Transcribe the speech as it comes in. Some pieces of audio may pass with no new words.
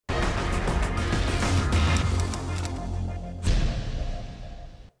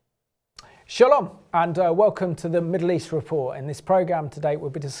Shalom and welcome to the Middle East Report. In this program today we'll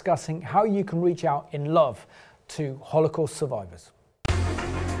be discussing how you can reach out in love to Holocaust survivors.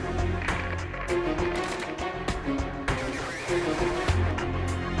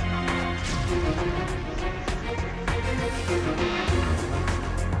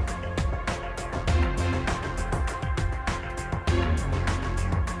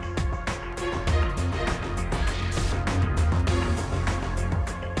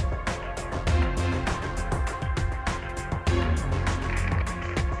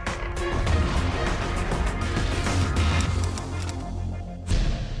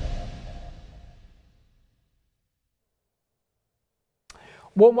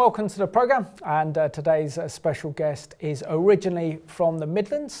 Warm welcome to the program, and today's special guest is originally from the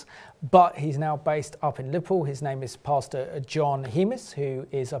Midlands, but he's now based up in Liverpool. His name is Pastor John Hemus, who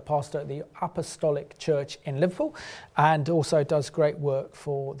is a pastor at the Apostolic Church in Liverpool and also does great work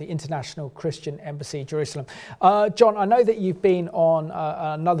for the International Christian Embassy Jerusalem. John, I know that you've been on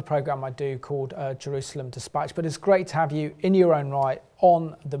another program I do called Jerusalem Dispatch, but it's great to have you in your own right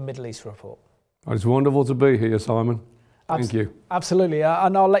on the Middle East Report. It's wonderful to be here, Simon. Thank you. Absolutely,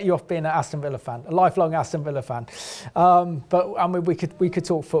 and I'll let you off being an Aston Villa fan, a lifelong Aston Villa fan. But I mean, we could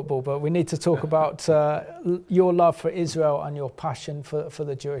talk football, but we need to talk about your love for Israel and your passion for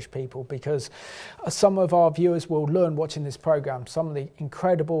the Jewish people, because some of our viewers will learn watching this program some of the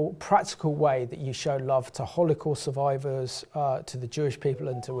incredible practical way that you show love to Holocaust survivors, to the Jewish people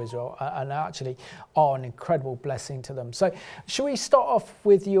and to Israel, and actually are an incredible blessing to them. So should we start off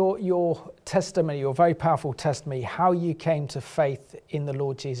with your testimony, your very powerful testimony, how you came to faith in the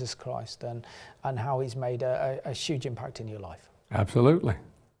Lord Jesus Christ and how he's made a huge impact in your life? Absolutely.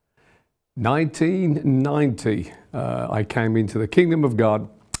 1990, I came into the kingdom of God.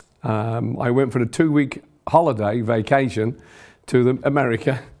 I went for a 2-week holiday vacation to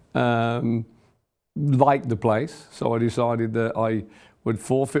America. Liked the place, so I decided that I would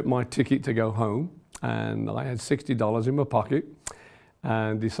forfeit my ticket to go home, and I had $60 in my pocket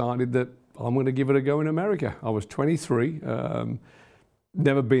and decided that I'm going to give it a go in America. I was 23,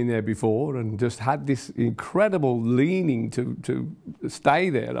 never been there before, and just had this incredible leaning to stay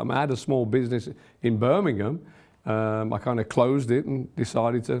there. I had a small business in Birmingham. I kind of closed it and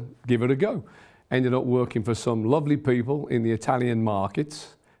decided to give it a go. Ended up working for some lovely people in the Italian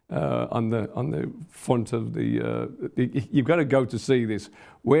markets. On the front of you've got to go to see this,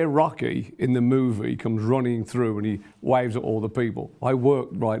 where Rocky in the movie comes running through and he waves at all the people. I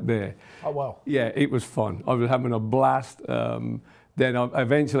worked right there. Oh wow! Yeah, it was fun. I was having a blast. Then I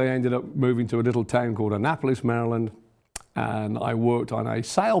eventually ended up moving to a little town called Annapolis, Maryland, and I worked on a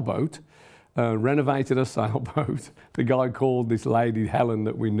sailboat. Renovated a sailboat. The guy called this lady, Helen,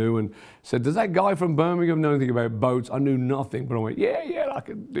 that we knew, and said, does that guy from Birmingham know anything about boats? I knew nothing, but I went, yeah, I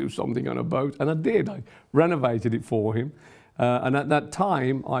could do something on a boat. And I did. I renovated it for him. And at that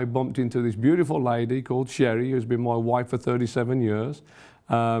time, I bumped into this beautiful lady called Sherry, who's been my wife for 37 years.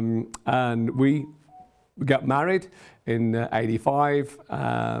 And we got married in 85,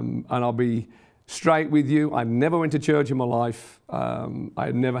 and I'll be straight with you, I never went to church in my life. I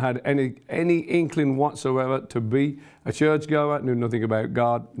had never had any inkling whatsoever to be a churchgoer, knew nothing about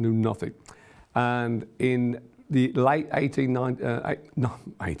God, knew nothing. And in the late 1890,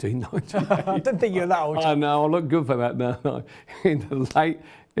 I didn't think you were that old. I know, I look good for that now. In late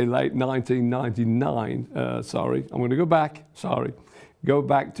 1999, sorry, I'm going to go back, go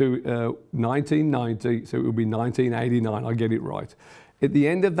back to 1990, so it will be 1989, I'll get it right. At the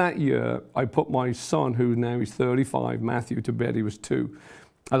end of that year, I put my son, who now is 35, Matthew, to bed. He was 2.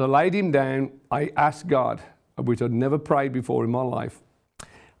 As I laid him down, I asked God, which I'd never prayed before in my life.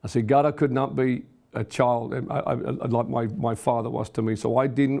 I said, God, I could not be a child like my father was to me. So I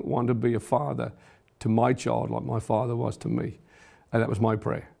didn't want to be a father to my child like my father was to me. And that was my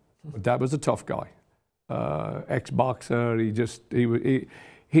prayer. My dad was a tough guy, ex-boxer.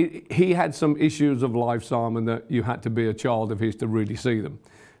 He had some issues of life, Simon, that you had to be a child of his to really see them.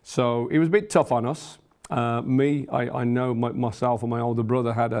 So it was a bit tough on us. I know myself and my older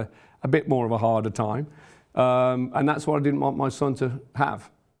brother had a bit more of a harder time. And that's what I didn't want my son to have.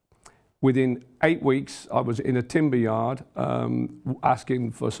 Within 8 weeks, I was in a timber yard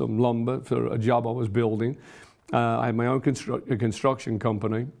asking for some lumber for a job I was building. I had my own construction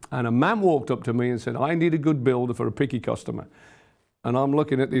company. And a man walked up to me and said, I need a good builder for a picky customer. And I'm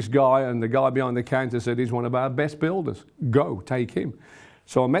looking at this guy, and the guy behind the counter said, he's one of our best builders. Go, take him.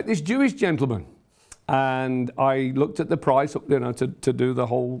 So I met this Jewish gentleman, and I looked at the price, you know, to do the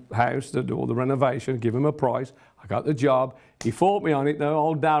whole house, to do all the renovation, give him a price. I got the job. He fought me on it, though,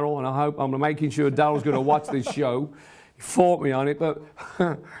 old Darryl, and I'm making sure Darryl's going to watch this show. fought me on it. But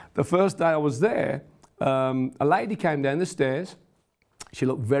the first day I was there, a lady came down the stairs. She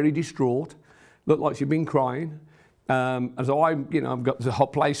looked very distraught, looked like she'd been crying. And so I've got the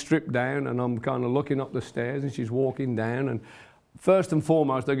hot place stripped down, and I'm kind of looking up the stairs, and she's walking down. And first and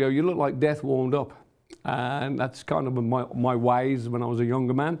foremost, I go, "You look like death warmed up." And that's kind of my ways when I was a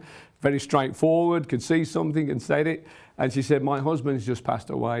younger man. Very straightforward, could see something and said it. And she said, "My husband's just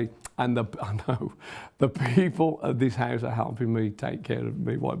passed away, and I know the people of this house are helping me take care of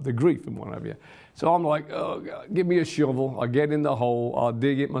me, the grief and what have you." So I'm like, "Oh, God, give me a shovel. I'll get in the hole. I'll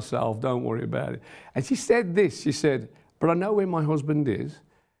dig it myself. Don't worry about it." And she said this. She said, "But I know where my husband is."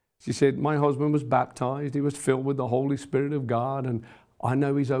 She said, "My husband was baptized. He was filled with the Holy Spirit of God, and I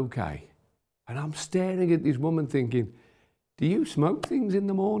know he's okay." And I'm staring at this woman thinking, "Do you smoke things in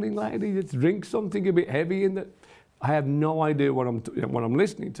the morning, lady? Just drink something a bit heavy in the..." I have no idea what I'm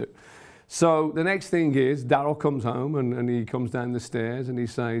listening to. So the next thing is, Darryl comes home and he comes down the stairs and he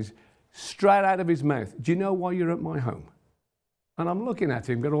says, straight out of his mouth, "Do you know why you're at my home?" And I'm looking at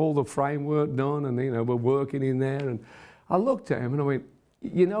him, got all the framework done, and we're working in there. And I looked at him and I went,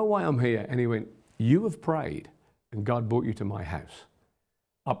 "You know why I'm here?" And he went, "You have prayed and God brought you to my house."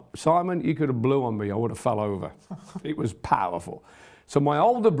 Simon, you could have blew on me, I would have fell over. It was powerful. So my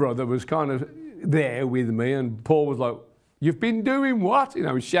older brother was kind of there with me, and Paul was like, "You've been doing what?"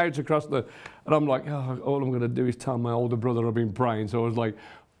 He shouts across and I'm like, "Oh, all I'm going to do is tell my older brother I've been praying." So I was like,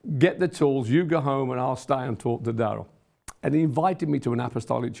 "Get the tools, you go home, and I'll stay and talk to Darryl." And he invited me to an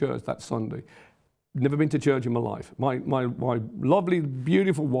Apostolic Church that Sunday. Never been to church in my life. My lovely,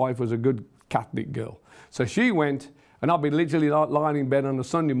 beautiful wife was a good Catholic girl. So she went, and I'll be literally lying in bed on a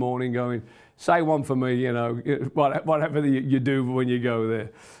Sunday morning going, "Say one for me," whatever you do when you go there.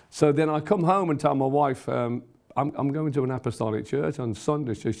 So then I come home and tell my wife, I'm going to an Apostolic Church on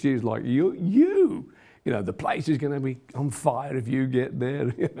Sunday. So she's like, the place is going to be on fire if you get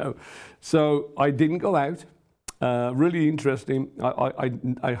there, So I didn't go out. Really interesting.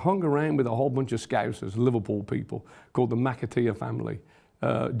 I hung around with a whole bunch of Scousers, Liverpool people, called the McAteer family.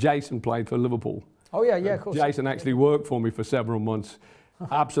 Jason played for Liverpool. Oh, yeah, of course. Jason actually worked for me for several months.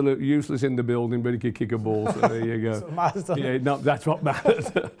 Absolutely useless in the building, but he could kick a ball, so there you go. That's what matters, doesn't it? No, that's what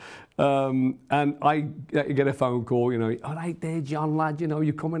matters. And I get a phone call, "All right there, John, lad,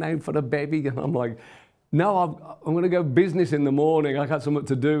 you're coming out for a bevy." And I'm like, "No, I'm going to go business in the morning. I got something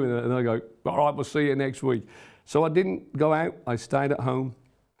to do." And I go, "All right, we'll see you next week." So I didn't go out. I stayed at home,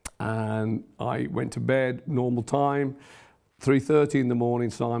 and I went to bed, normal time. 3:30 in the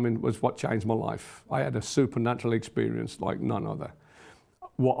morning, Simon, was what changed my life. I had a supernatural experience like none other.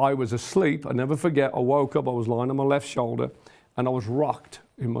 I was asleep. I never forget. I woke up. I was lying on my left shoulder, and I was rocked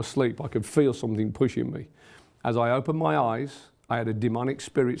in my sleep. I could feel something pushing me. As I opened my eyes, I had a demonic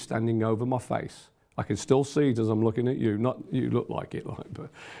spirit standing over my face. I can still see it as I'm looking at you. Not you look like it, but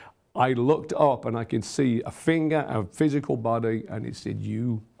I looked up and I could see a finger, a physical body, and it said,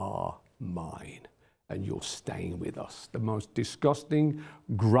 "You are mine, and you're staying with us." The most disgusting,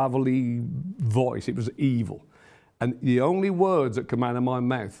 gravelly voice. It was evil. And the only words that came out of my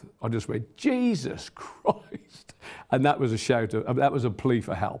mouth, I just went, "Jesus Christ." And that was a shout, that was a plea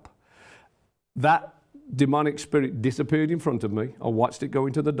for help. That demonic spirit disappeared in front of me. I watched it go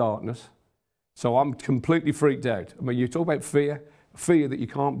into the darkness. So I'm completely freaked out. I mean, you talk about fear that you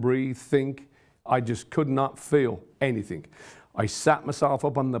can't breathe, think. I just could not feel anything. I sat myself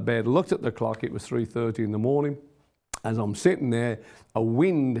up on the bed, looked at the clock. It was 3:30 in the morning. As I'm sitting there, a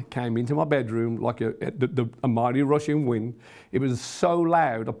wind came into my bedroom, like a mighty rushing wind. It was so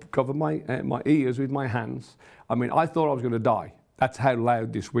loud, I covered my ears with my hands. I mean, I thought I was going to die. That's how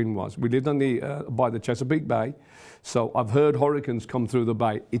loud this wind was. We lived on by the Chesapeake Bay, so I've heard hurricanes come through the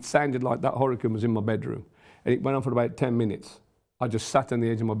bay. It sounded like that hurricane was in my bedroom. And it went on for about 10 minutes. I just sat on the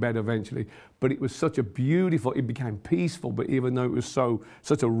edge of my bed eventually. But it was such a beautiful, it became peaceful, but even though it was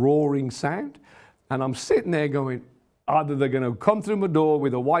such a roaring sound. And I'm sitting there going, either they're going to come through my door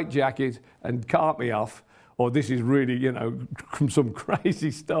with a white jacket and cart me off, or this is really, some crazy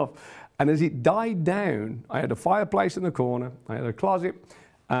stuff. And as it died down, I had a fireplace in the corner, I had a closet,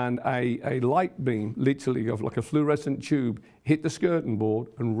 and a light beam, literally of like a fluorescent tube, hit the skirting board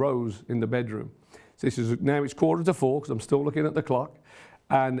and rose in the bedroom. So now it's 3:45 because I'm still looking at the clock.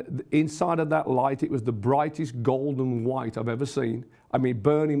 And inside of that light, it was the brightest golden white I've ever seen. I mean,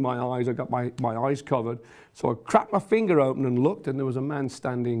 burning my eyes. I got my eyes covered. So I cracked my finger open and looked, and there was a man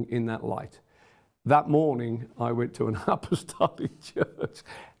standing in that light. That morning, I went to an Apostolic Church.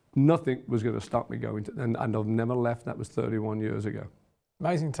 Nothing was going to stop me going to, and I've never left. That was 31 years ago.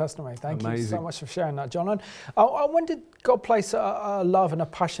 Amazing testimony. Thank you so much for sharing that, John. And when did God place a love and a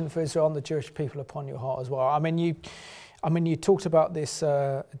passion for Israel and the Jewish people upon your heart as well? I mean, I mean, you talked about this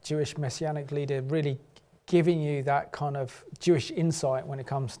Jewish messianic leader really giving you that kind of Jewish insight when it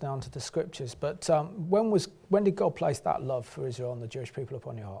comes down to the scriptures. But when did God place that love for Israel and the Jewish people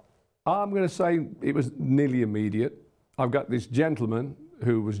upon your heart? I'm going to say it was nearly immediate. I've got this gentleman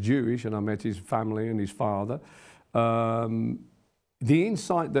who was Jewish, and I met his family and his father. The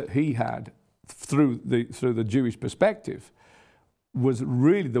insight that he had through the Jewish perspective was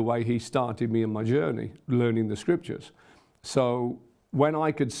really the way he started me on my journey, learning the scriptures. So when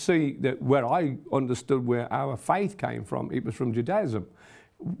I could see that where I understood where our faith came from, it was from Judaism.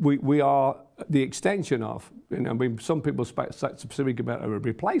 We are the extension of, I mean, some people speak about a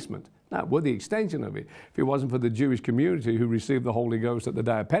replacement. No, we're the extension of it. If it wasn't for the Jewish community who received the Holy Ghost at the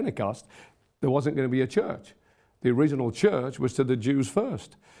day of Pentecost, there wasn't going to be a church. The original church was to the Jews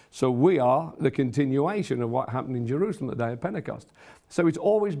first. So we are the continuation of what happened in Jerusalem at the day of Pentecost. So it's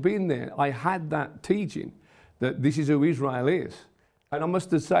always been there. I had that teaching that this is who Israel is. And I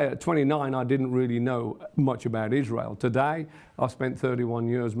must say, at 29, I didn't really know much about Israel. Today, I've spent 31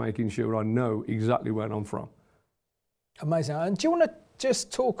 years making sure I know exactly where I'm from. Amazing. And do you want to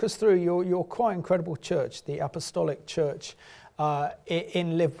just talk us through your quite incredible church, the Apostolic Church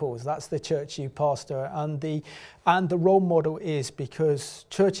in Liverpool? That's the church you pastor, and the role model is because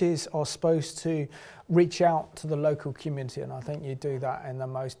churches are supposed to reach out to the local community, and I think you do that in the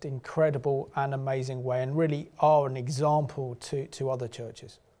most incredible and amazing way, and really are an example to other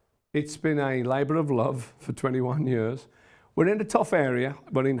churches. It's been a labour of love for 21 years. We're in a tough area,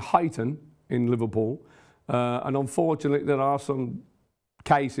 but in Huyton, in Liverpool, and unfortunately there are some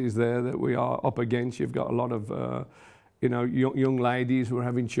cases there that we are up against. You've got a lot of young ladies who are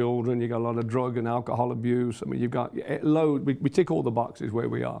having children. You've got a lot of drug and alcohol abuse. I mean, you've got a load. We tick all the boxes where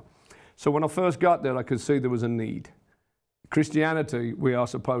we are. So when I first got there, I could see there was a need. Christianity, we are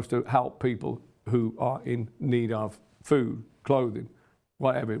supposed to help people who are in need of food, clothing,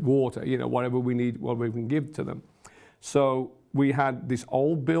 whatever, water, whatever we need, what we can give to them. So we had this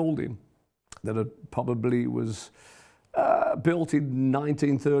old building that probably was built in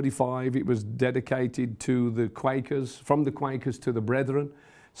 1935. It was dedicated to the Quakers, from the Quakers to the Brethren.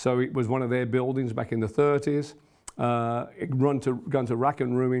 So it was one of their buildings back in the 30s. It gone to rack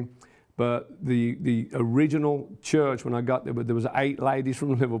and ruin. But the original church, when I got there, there was 8 ladies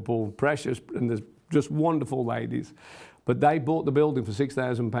from Liverpool, precious, and there's just wonderful ladies. But they bought the building for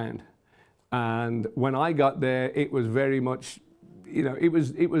 £6,000. And when I got there, it was very much, it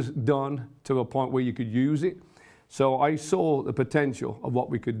was done to a point where you could use it. So I saw the potential of what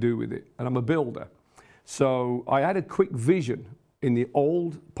we could do with it, and I'm a builder. So I had a quick vision in the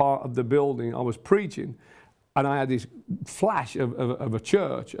old part of the building. I was preaching, and I had this flash of a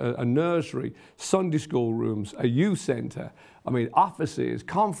church, a nursery, Sunday school rooms, a youth center, offices,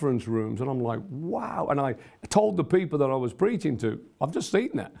 conference rooms, and I'm like, wow. And I told the people that I was preaching to, I've just seen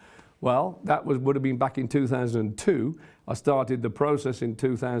that. Well, that would have been back in 2002. I started the process in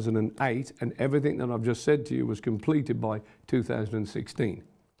 2008, and everything that I've just said to you was completed by 2016.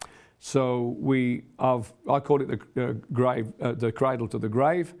 So I call it the cradle to the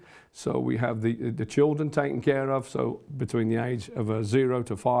grave. So we have the children taken care of, so between the age of 0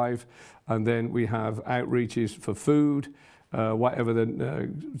 to 5, and then we have outreaches for food, whatever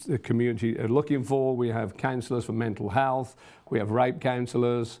the community are looking for. We have counsellors for mental health. We have rape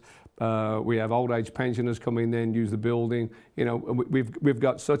counsellors. We have old age pensioners come in there and use the building. We've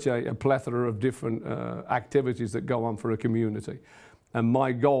got such a plethora of different activities that go on for a community. And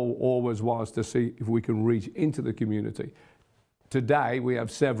my goal always was to see if we can reach into the community. Today, we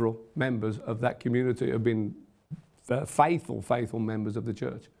have several members of that community who have been faithful members of the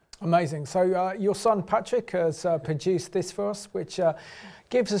church. Amazing. So your son Patrick has produced this for us, which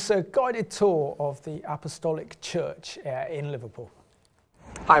gives us a guided tour of the Apostolic Church in Liverpool.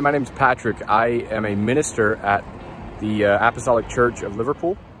 Hi, my name is Patrick. I am a minister at the Apostolic Church of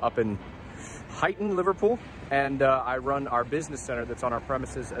Liverpool, up in Huyton, Liverpool, and I run our business center that's on our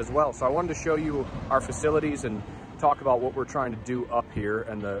premises as well. So I wanted to show you our facilities and talk about what we're trying to do up here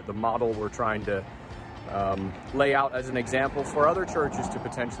and the model we're trying to lay out as an example for other churches to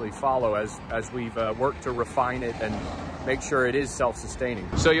potentially follow as we've worked to refine it and make sure it is self-sustaining.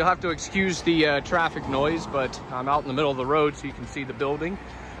 So you'll have to excuse the traffic noise, but I'm out in the middle of the road so you can see the building.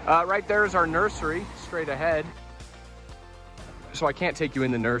 Right there is our nursery, straight ahead. So I can't take you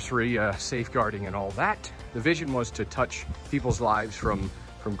in the nursery, safeguarding and all that. The vision was to touch people's lives from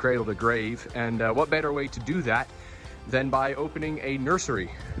cradle to grave, and what better way to do that than by opening a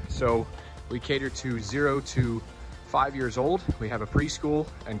nursery. So we cater to 0 to 5 years old. We have a preschool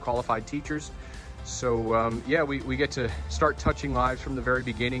and qualified teachers. So yeah, we get to start touching lives from the very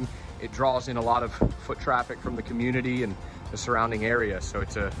beginning. It draws in a lot of foot traffic from the community and the surrounding area. So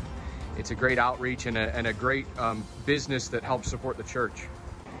it's a great outreach and a great business that helps support the church.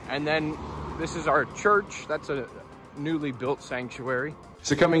 And then this is our church. That's a newly built sanctuary.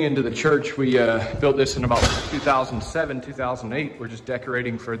 So coming into the church, we built this in about 2007, 2008. We're just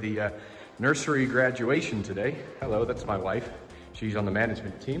decorating for the nursery graduation today. Hello, that's my wife. She's on the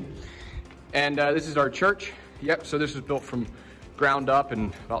management team. And this is our church. Yep, so this was built from ground up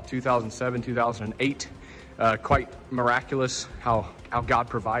in about 2007, 2008. Quite miraculous how God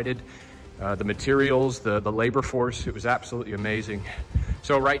provided the materials, the labor force. It was absolutely amazing.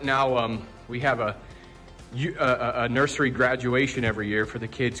 So right now we have a nursery graduation every year for the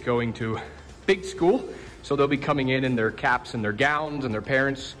kids going to big school. So they'll be coming in their caps and their gowns, and their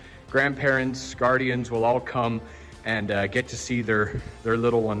parents, grandparents, guardians will all come and get to see their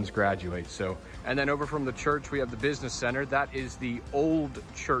little ones graduate. So, and then over from the church, we have the business center. That is the old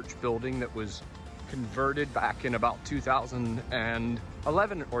church building that was converted back in about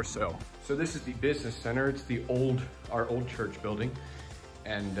 2011 or so. So this is the business center. It's our old church building.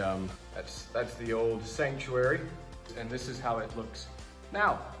 And that's the old sanctuary. And this is how it looks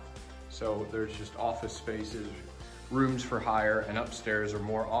now. So there's just office spaces, rooms for hire, and upstairs are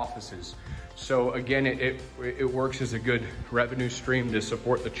more offices. So again, it works as a good revenue stream to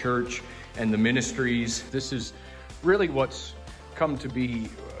support the church and the ministries. This is really what's come to be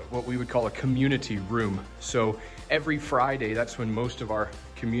what we would call a community room. So every Friday, that's when most of our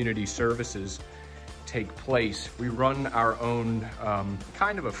community services take place. We run our own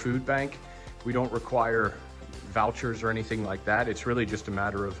kind of a food bank. We don't require vouchers or anything like that. It's really just a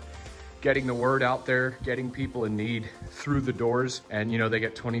matter of getting the word out there, getting people in need through the doors. And you know, they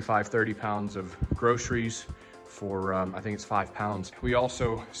get 25, 30 pounds of groceries for, I think it's 5 pounds. We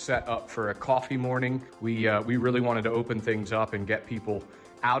also set up for a coffee morning. We really wanted to open things up and get people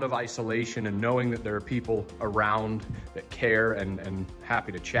out of isolation and knowing that there are people around that care and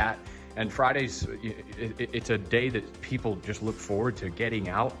happy to chat. And Fridays, it's a day that people just look forward to getting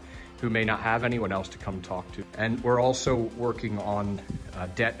out, who may not have anyone else to come talk to. And we're also working on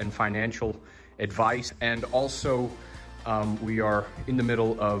debt and financial advice. And also we are in the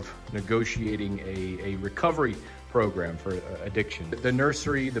middle of negotiating a recovery program for addiction. The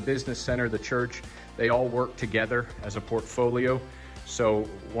nursery, the business center, the church, they all work together as a portfolio. So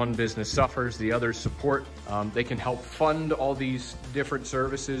one business suffers, the others support. They can help fund all these different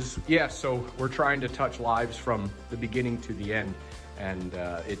services. Yeah, so we're trying to touch lives from the beginning to the end. And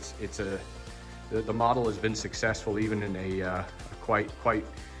the model has been successful even in a quite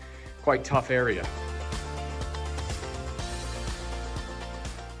tough area.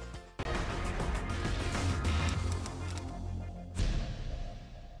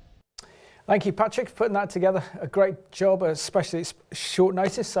 Thank you, Patrick, for putting that together. A great job, especially at short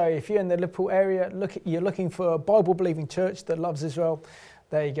notice. So if you're in the Liverpool area, you're looking for a Bible-believing church that loves Israel,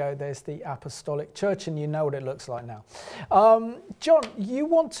 there you go. There's the Apostolic Church, and you know what it looks like now. John, you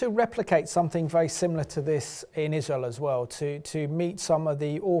want to replicate something very similar to this in Israel as well, to meet some of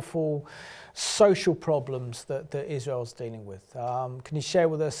the awful social problems that Israel's dealing with. Can you share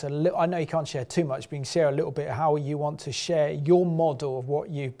with us a little? I know you can't share too much, but you can share a little bit how you want to share your model of what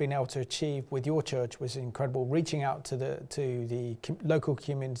you've been able to achieve with your church, which is incredible, reaching out to the local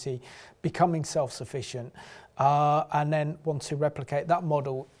community, becoming self-sufficient, and then want to replicate that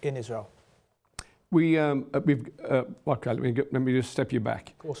model in Israel. Okay, let me just step you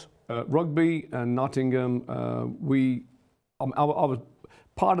back. Of course. Rugby and Nottingham, I was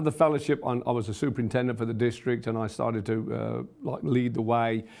part of the fellowship. I was a superintendent for the district, and I started to lead the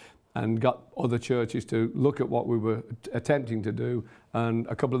way and got other churches to look at what we were attempting to do. And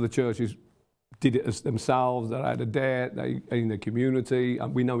a couple of the churches did it as themselves. They had a debt in the community,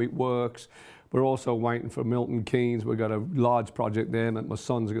 and we know it works. We're also waiting for Milton Keynes. We've got a large project there that my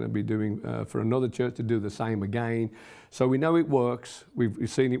son's going to be doing for another church to do the same again. So we know it works. We've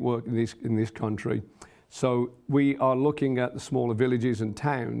seen it work in this country. So we are looking at the smaller villages and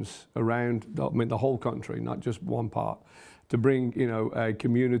towns around the whole country, not just one part, to bring a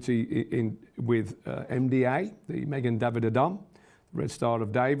community in with MDA, the Megan David Adam, Red Star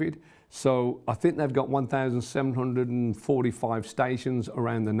of David. So I think they've got 1,745 stations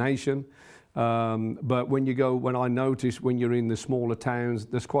around the nation. But when I notice when you're in the smaller towns,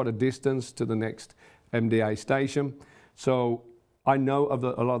 there's quite a distance to the next MDA station. So I know of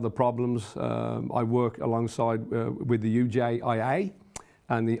a lot of the problems. I work alongside with the UJIA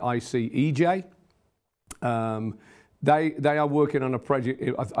and the ICEJ. They are working on a project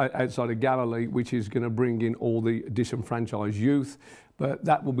outside of Galilee, which is going to bring in all the disenfranchised youth. But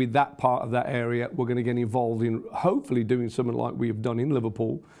that will be that part of that area. We're going to get involved in hopefully doing something like we have done in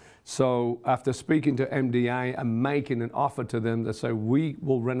Liverpool. So after speaking to MDA and making an offer to them that say we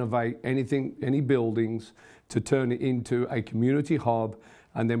will renovate anything, any buildings to turn it into a community hub,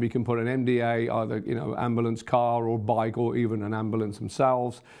 and then we can put an MDA, either, you know, ambulance car or bike, or even an ambulance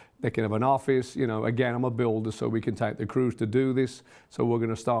themselves. They can have an office. You know, again, I'm a builder, so we can take the crews to do this. So we're going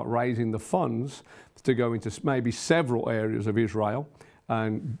to start raising the funds to go into maybe several areas of Israel.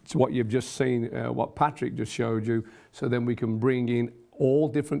 And what you've just seen, what Patrick just showed you, so then we can bring in all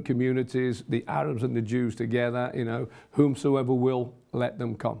different communities, the Arabs and the Jews together, you know, whomsoever will, let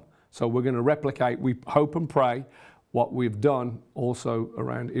them come. So we're going to replicate, we hope and pray, what we've done also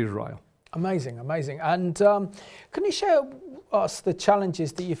around Israel. Amazing, amazing. And can you share us the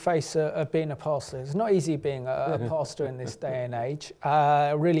challenges that you face being a pastor? It's not easy being a pastor in this day and age.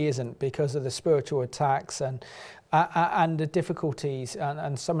 It really isn't, because of the spiritual attacks and the difficulties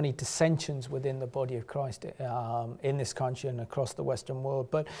and so many dissensions within the body of Christ in this country and across the Western world,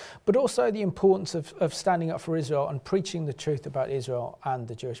 but also the importance of standing up for Israel and preaching the truth about Israel and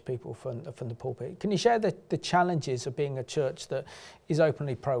the Jewish people from the pulpit. Can you share the challenges of being a church that is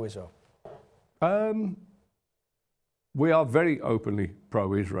openly pro-Israel? We are very openly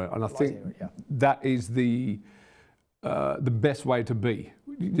pro-Israel, and I think that is the best way to be.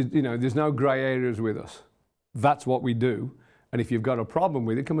 You know, there's no grey areas with us. That's what we do. And if you've got a problem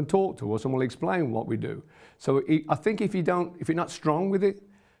with it, come and talk to us and we'll explain what we do. So I think if you're not strong with it,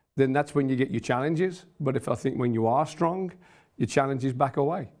 then that's when you get your challenges. But I think when you are strong, your challenges back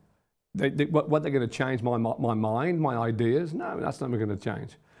away. What they're going to change my mind, my ideas? No, that's never going to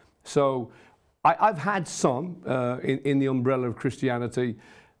change. So I've had some in the umbrella of Christianity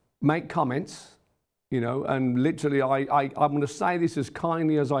make comments, you know, and literally I'm going to say this as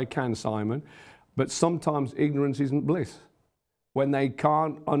kindly as I can, Simon, but sometimes ignorance isn't bliss. When they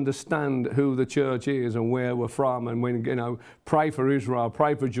can't understand who the church is and where we're from, and when, you know, pray for Israel,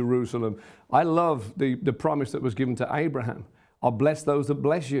 pray for Jerusalem. I love the promise that was given to Abraham. I'll bless those that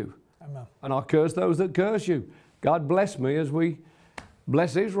bless you. Amen. And I'll curse those that curse you. God bless me as we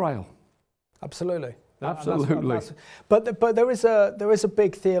bless Israel. Absolutely. Absolutely. But there is a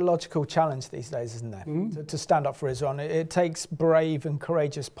big theological challenge these days, isn't there? Mm-hmm. To stand up for Israel. And it takes brave and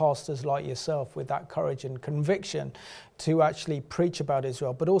courageous pastors like yourself with that courage and conviction to actually preach about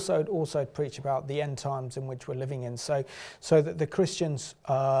Israel, but also preach about the end times in which we're living in, so that the Christians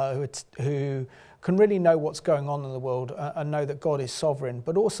who can really know what's going on in the world and know that God is sovereign,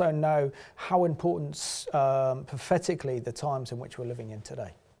 but also know how important prophetically the times in which we're living in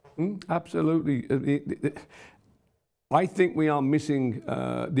today. Absolutely. I think we are missing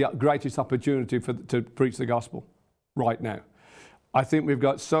the greatest opportunity to preach the gospel right now. I think we've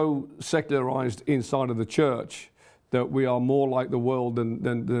got so secularized inside of the church that we are more like the world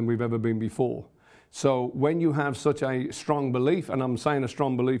than we've ever been before. So when you have such a strong belief, and I'm saying a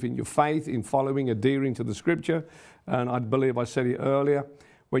strong belief in your faith, in following, adhering to the scripture, and I believe I said it earlier,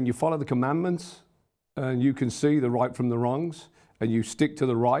 when you follow the commandments and you can see the right from the wrongs, and you stick to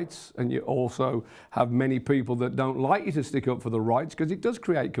the rights, and you also have many people that don't like you to stick up for the rights, because it does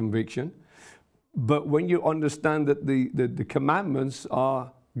create conviction. But when you understand that the commandments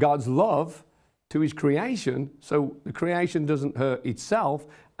are God's love to his creation, so the creation doesn't hurt itself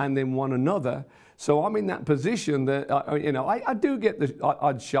and then one another. So I'm in that position that, you know, I do get the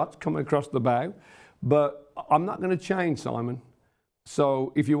odd shots coming across the bow, but I'm not going to change, Simon.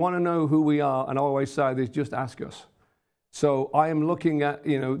 So if you want to know who we are, and I always say this, just ask us. So I am looking at,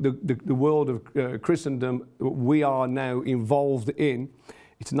 you know, the world of Christendom we are now involved in.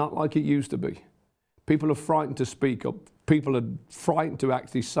 It's not like it used to be. People are frightened to speak up. People are frightened to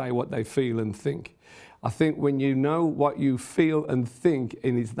actually say what they feel and think. I think when you know what you feel and think,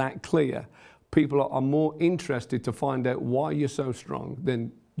 and it's that clear, people are more interested to find out why you're so strong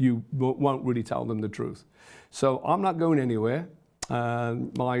than you won't really tell them the truth. So I'm not going anywhere.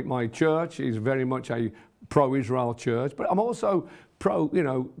 My church is very much a pro-Israel church, but I'm also pro, you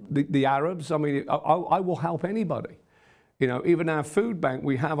know, the Arabs. I mean, I will help anybody. You know, even our food bank,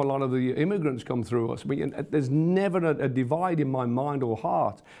 we have a lot of the immigrants come through us. I mean, there's never a divide in my mind or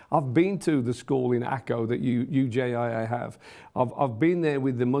heart. I've been to the school in Akko that UJIA have. I've been there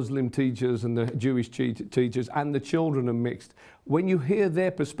with the Muslim teachers and the Jewish teachers, and the children are mixed. When you hear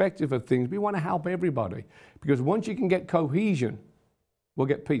their perspective of things, we want to help everybody, because once you can get cohesion, we'll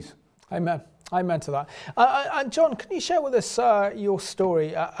get peace. Amen. Amen to that. And John, can you share with us your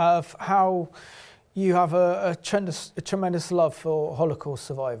story of how You have a tremendous love for Holocaust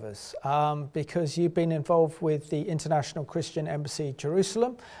survivors because you've been involved with the International Christian Embassy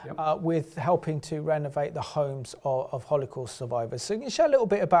Jerusalem with helping to renovate the homes of Holocaust survivors. So can you share a little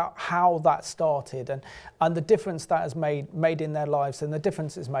bit about how that started and the difference that has made in their lives and the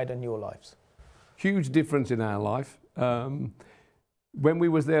difference it's made in your lives? Huge difference in our life. When we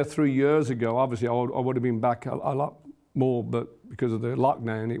was there 3 years ago, obviously I would have been back a lot more, but because of the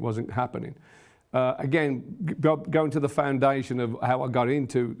lockdown, it wasn't happening. Again, going to the foundation of how I got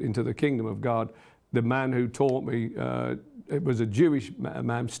into the kingdom of God, the man who taught me, it was a Jewish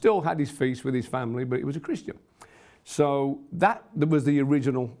man, still had his feast with his family, but he was a Christian. So that was the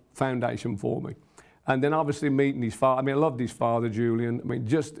original foundation for me. And then obviously meeting his father, I mean, I loved his father, Julian. I mean,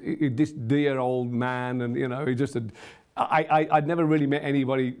 just this dear old man, and you know, he just had, I'd never really met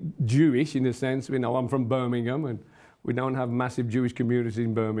anybody Jewish in a sense. You know, I'm from Birmingham, and we don't have massive Jewish communities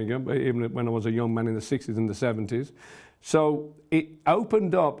in Birmingham, even when I was a young man in the 60s and the 70s. So it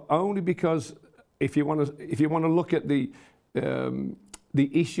opened up only because if you want to look at the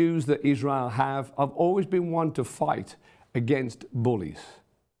issues that Israel have, I've always been one to fight against bullies,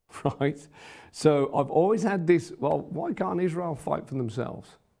 right? So I've always had this, well, why can't Israel fight for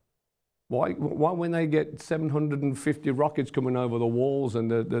themselves? Why when they get 750 rockets coming over the walls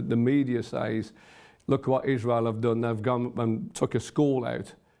and the media says, look what Israel have done, they've gone and took a school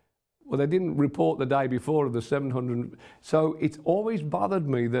out. Well, they didn't report the day before of the 700. So it's always bothered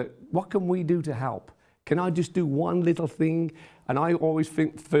me that what can we do to help? Can I just do one little thing? And I always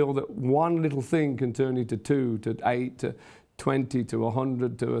feel that one little thing can turn into 2 to 8 to 20 to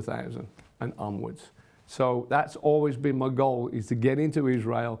 100 to 1,000 and onwards. So that's always been my goal, is to get into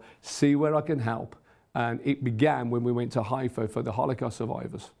Israel, see where I can help. And it began when we went to Haifa for the Holocaust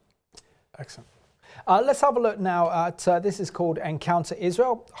survivors. Excellent. Let's have a look now at, this is called Encounter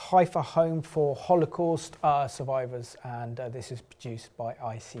Israel, Haifa Home for Holocaust Survivors, and this is produced by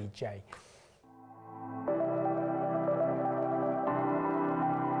ICJ.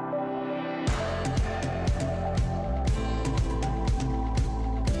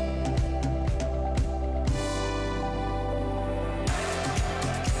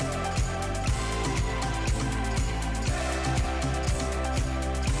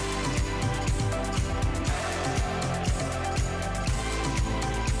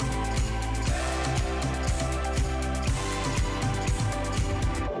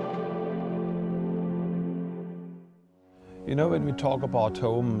 You know, when we talk about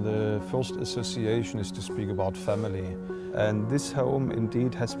home, the first association is to speak about family. And this home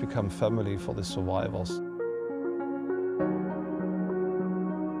indeed has become family for the survivors.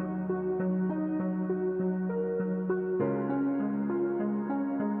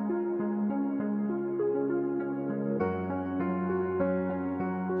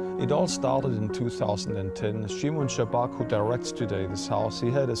 It all started in 2010. Shimon Shabak, who directs today this house,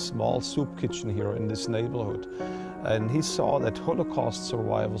 he had a small soup kitchen here in this neighborhood. And he saw that Holocaust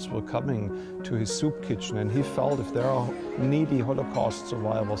survivors were coming to his soup kitchen, and he felt if there are needy Holocaust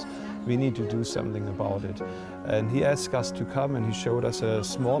survivors, we need to do something about it. And he asked us to come, and he showed us a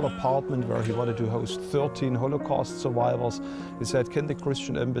small apartment where he wanted to host 13 Holocaust survivors. He said, can the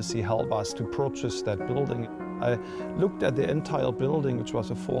Christian Embassy help us to purchase that building? I looked at the entire building, which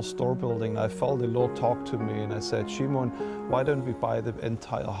was a 4-story building. I felt the Lord talk to me, and I said, Shimon, why don't we buy the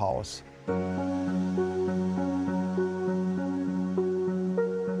entire house?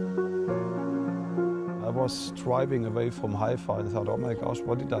 I was driving away from Haifa and thought, oh my gosh,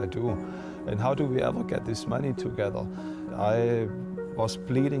 what did I do? And how do we ever get this money together? I was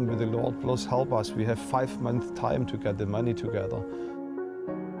pleading with the Lord, please help us. We have 5 months time to get the money together.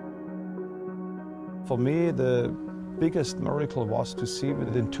 For me, the biggest miracle was to see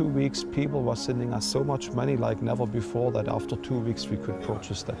within 2 weeks people were sending us so much money like never before, that after 2 weeks we could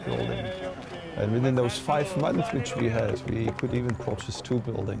purchase that building. And within those 5 months which we had, we could even purchase 2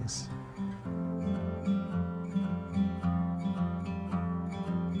 buildings.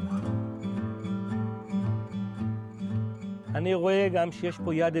 אני רואה גם שיש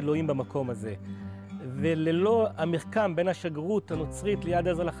פה יד אלוהים במקום הזה. וללא המרקם בין השגרות הנוצרית ליד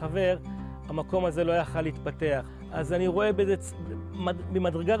עזר לחבר, המקום הזה לא יכל להתפתח. אז אני רואה בזה,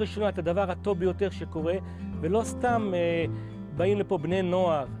 במדרגה ראשונה, את הדבר הטוב ביותר שקורה, ולא סתם באים לפה בני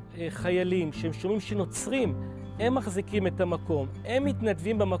נוער, חיילים, שהם שומעים שנוצרים, הם מחזיקים את המקום, הם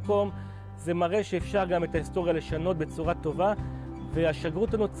מתנדבים במקום, זה מראה שאפשר גם את ההיסטוריה לשנות בצורה טובה,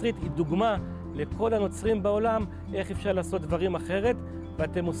 והשגרות הנוצרית היא דוגמה לכל הנוצרים בעולם, איך אפשר לעשות דברים אחרת,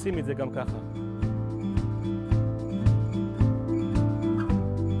 ואתם עושים את זה גם ככה.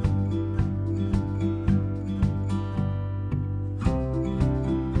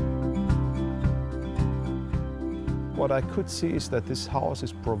 what I could see is that this house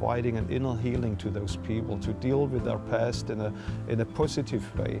is providing an inner healing to those people to deal with their past in a positive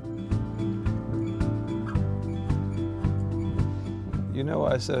way. You know,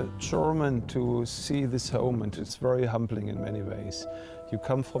 as a German, to see this home, and it's very humbling in many ways. You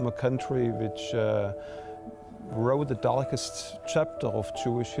come from a country which wrote the darkest chapter of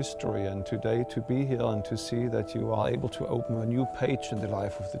Jewish history, and today to be here and to see that you are able to open a new page in the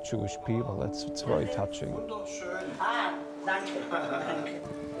life of the Jewish people, it's very touching.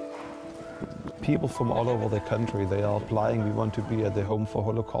 People from all over the country, they are applying, we want to be at the home for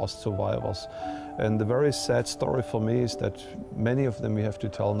Holocaust survivors. And the very sad story for me is that many of them we have to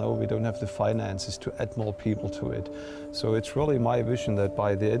tell, no, we don't have the finances to add more people to it. So it's really my vision that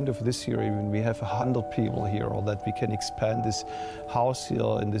by the end of this year, even we have 100 people here, or that we can expand this house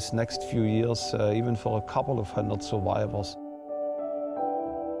here in this next few years, even for a couple of 100 survivors.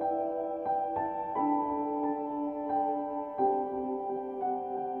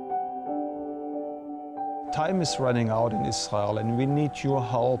 Time is running out in Israel, and we need your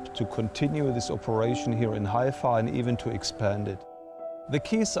help to continue this operation here in Haifa and even to expand it. The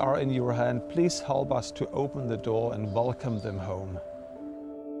keys are in your hand. Please help us to open the door and welcome them home.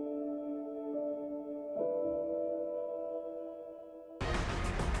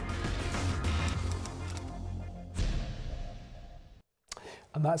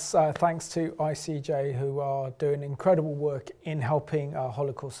 And that's thanks to ICJ, who are doing incredible work in helping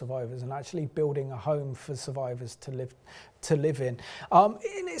Holocaust survivors and actually building a home for survivors to live in. And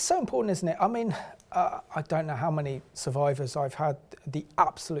it's so important, isn't it? I mean, I don't know how many survivors I've had the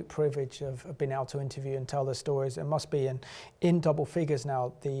absolute privilege of being able to interview and tell their stories. It must be in double figures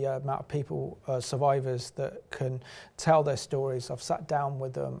now, the amount of people, survivors, that can tell their stories. I've sat down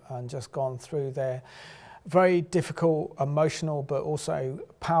with them and just gone through their very difficult, emotional, but also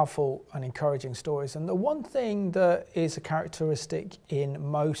powerful and encouraging stories. And the one thing that is a characteristic in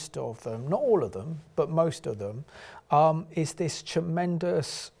most of them, not all of them, but most of them, is this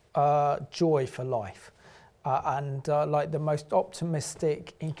tremendous joy for life. And like the most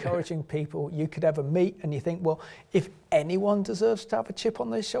optimistic, encouraging people you could ever meet. And you think, well, if anyone deserves to have a chip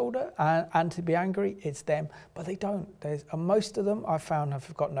on their shoulder and to be angry, it's them. But they don't. Most of them, I've found,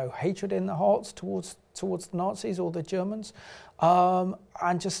 have got no hatred in their hearts towards the Nazis or the Germans, and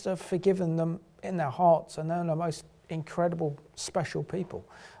just have forgiven them in their hearts. And they're the most incredible, special people.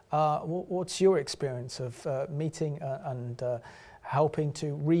 What's your experience of meeting and helping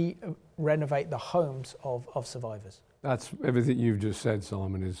to renovate the homes of survivors? That's everything you've just said,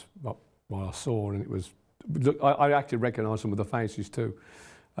 Simon, is what I saw, and it was, look, I actually recognise some of the faces too.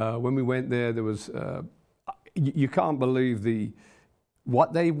 When we went there, there was, you can't believe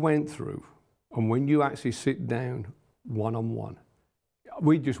what they went through, and when you actually sit down one-on-one,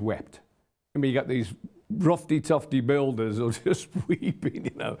 we just wept. I mean, you got these roughy-tufty builders who are just weeping,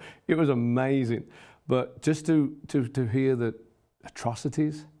 you know. It was amazing. But just to hear the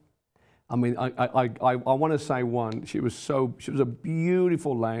atrocities. I mean, I want to say one. She was a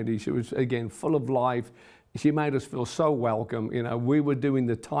beautiful lady. She was, again, full of life. She made us feel so welcome. You know, we were doing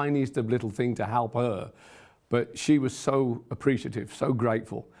the tiniest of little thing to help her, but she was so appreciative, so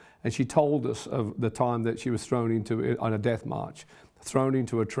grateful. And she told us of the time that she was thrown into, on a death march, thrown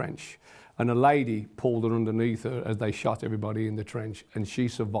into a trench. And a lady pulled her underneath her as they shot everybody in the trench. And she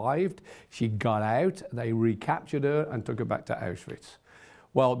survived. She got out. They recaptured her and took her back to Auschwitz.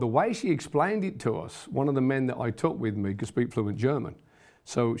 Well, the way she explained it to us, one of the men that I took with me could speak fluent German.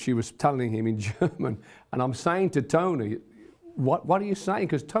 So she was telling him in German. And I'm saying to Tony, what are you saying?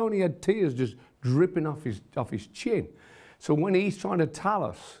 Because Tony had tears just dripping off his chin. So when he's trying to tell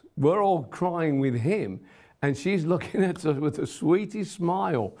us, we're all crying with him. And she's looking at us with a sweetie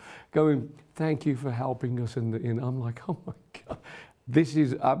smile, going, thank you for helping us. And I'm like, oh my God, this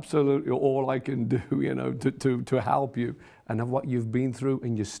is absolutely all I can do, you know, to help you. And of what you've been through,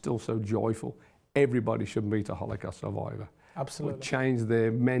 and you're still so joyful. Everybody should meet a Holocaust survivor. Absolutely. It would change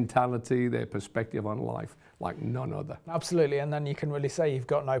their mentality, their perspective on life like none other. Absolutely, and then you can really say you've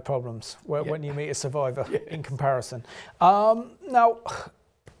got no problems when you meet a survivor in comparison. Now,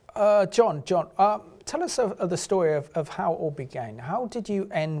 John, tell us of the story of how it all began. How did you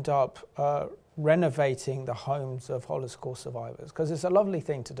end up renovating the homes of Holocaust survivors? Because it's a lovely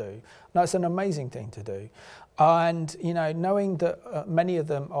thing to do. No, it's an amazing thing to do. And, you know, knowing that many of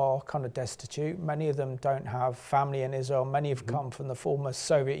them are kind of destitute, many of them don't have family in Israel, many have come from the former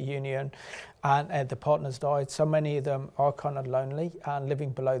Soviet Union, and the partners died. So many of them are kind of lonely and living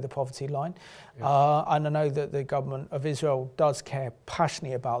below the poverty line. And I know that the government of Israel does care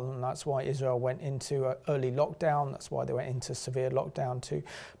passionately about them. That's why Israel went into an early lockdown. That's why they went into severe lockdown, to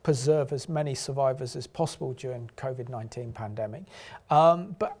preserve as many survivors as possible during COVID-19 pandemic.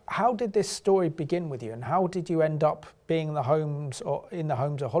 But how did this story begin with you, and how did you end up being in the homes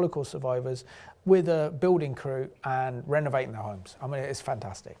of Holocaust survivors with a building crew and renovating their homes? I mean, it's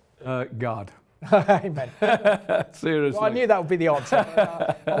fantastic. God. Amen. Seriously. Well, I knew that would be the answer.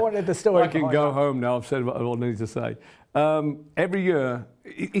 I wanted the story. I can go home now. I've said what I need to say. Every year,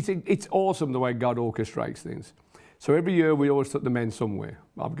 it's awesome the way God orchestrates things. So every year we always took the men somewhere.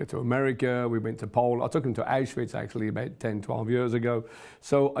 I'd go to America, we went to Poland. I took them to Auschwitz actually about 10, 12 years ago.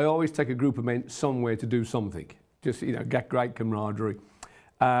 So I always take a group of men somewhere to do something. Just, get great camaraderie.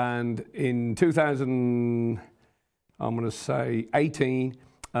 And in 2018,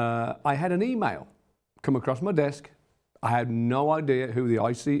 I had an email come across my desk. I had no idea who the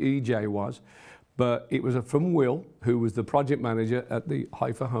ICEJ was, but it was from Will, who was the project manager at the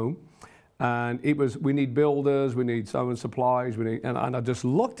Haifa home. And it was, we need builders, we need sewing supplies, and I just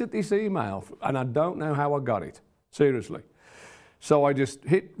looked at this email, and I don't know how I got it, seriously. So I just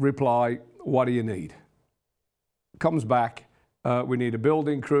hit reply, what do you need? Comes back, we need a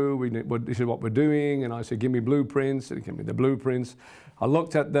building crew, this is what we're doing, and I said, give me blueprints, and he gave me the blueprints. I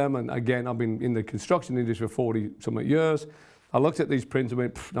looked at them, and again, I've been in the construction industry for 40-something years. I looked at these prints and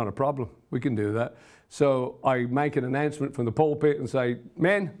went, not a problem, we can do that. So I make an announcement from the pulpit and say,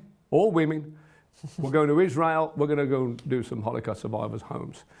 men, or women, we're going to Israel, we're going to go and do some Holocaust survivors'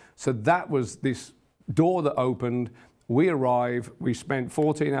 homes. So that was this door that opened. We arrived, we spent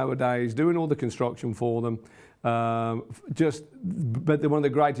 14-hour days doing all the construction for them. But they're one of the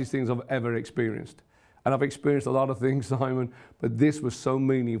greatest things I've ever experienced. And I've experienced a lot of things, Simon, but this was so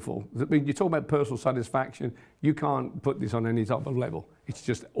meaningful. I mean, you talk about personal satisfaction, you can't put this on any type of level. It's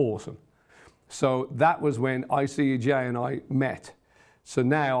just awesome. So that was when ICEJ and I met. So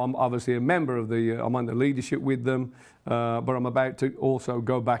now I'm obviously a member of I'm on the leadership with them, but I'm about to also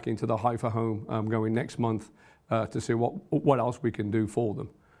go back into the Haifa home. I'm going next month to see what else we can do for them.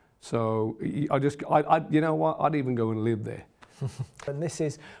 So you know what, I'd even go and live there. And this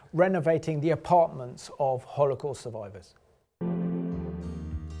is renovating the apartments of Holocaust survivors.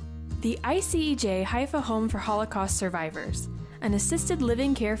 The ICEJ Haifa Home for Holocaust Survivors, an assisted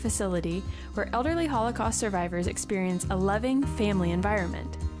living care facility where elderly Holocaust survivors experience a loving family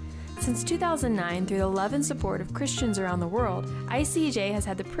environment. Since 2009, through the love and support of Christians around the world, ICEJ has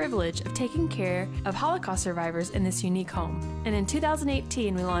had the privilege of taking care of Holocaust survivors in this unique home. And in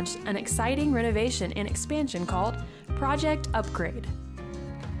 2018, we launched an exciting renovation and expansion called Project Upgrade.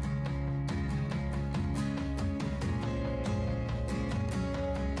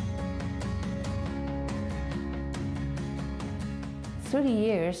 Through the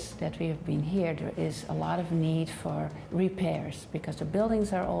years that we have been here, there is a lot of need for repairs because the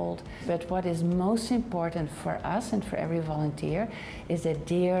buildings are old. But what is most important for us and for every volunteer is that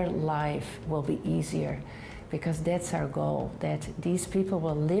their life will be easier, because that's our goal, that these people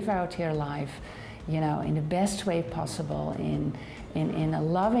will live out their life, in the best way possible, in a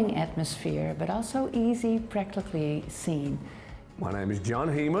loving atmosphere, but also easy, practically seen. My name is John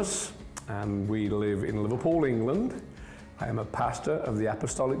Hemus, and we live in Liverpool, England. I am a pastor of the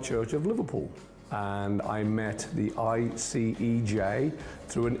Apostolic Church of Liverpool, and I met the ICEJ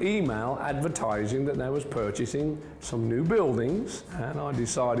through an email advertising that they was purchasing some new buildings, and I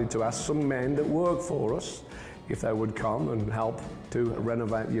decided to ask some men that work for us if they would come and help to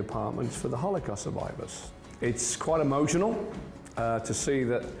renovate the apartments for the Holocaust survivors. It's quite emotional to see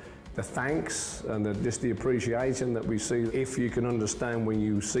that the thanks and just the appreciation that we see. If you can understand when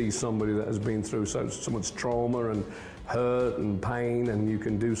you see somebody that has been through so much trauma and hurt and pain, and you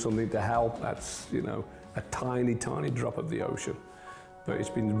can do something to help, that's, a tiny, tiny drop of the ocean. But it's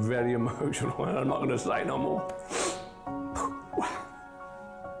been very emotional, and I'm not going to say no more.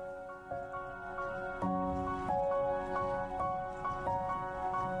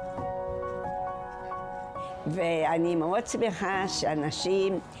 ואני מאוד שמחה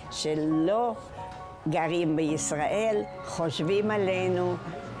שאנשים שלא גרים בישראל חושבים עלינו,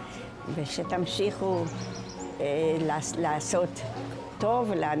 ושתמשיכו לעשות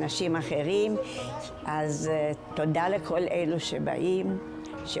טוב לאנשים אחרים. אז תודה לכל אלו שבאים,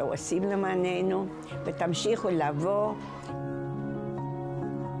 שעושים למעננו, ותמשיכו לבוא.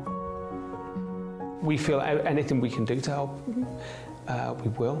 We feel anything we can do to help, we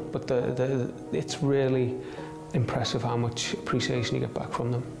will, but it's really impressive how much appreciation you get back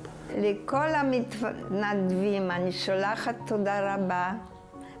from them. לכל המתנדבים אני שולחת תודה רבה,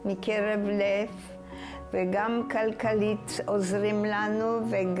 מקרב לב, וגם כלכלית עוזרים לנו,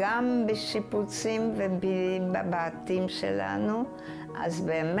 וגם בשיפוצים ובבתים שלנו. אז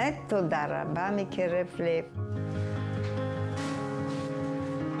באמת תודה רבה מקרב לב.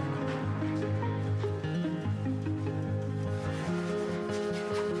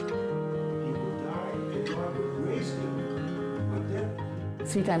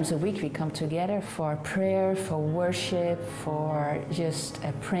 Three times a week we come together for prayer, for worship, for just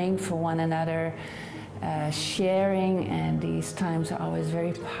praying for one another, sharing, and these times are always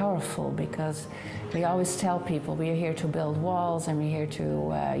very powerful because we always tell people we are here to build walls and we're here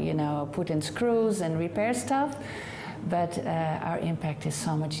to, you know, put in screws and repair stuff, but our impact is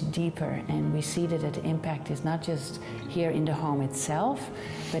so much deeper, and we see that the impact is not just here in the home itself,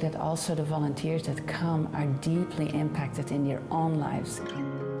 but that also the volunteers that come are deeply impacted in their own lives.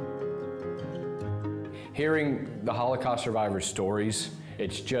 Hearing the Holocaust survivors' stories,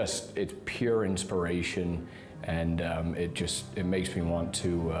 it's pure inspiration, and it makes me want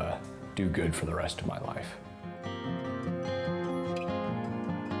to do good for the rest of my life.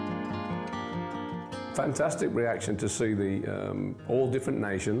 Fantastic reaction to see the all different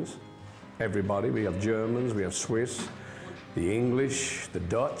nations, everybody. We have Germans, we have Swiss, the English, the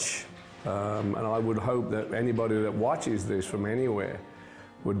Dutch, and I would hope that anybody that watches this from anywhere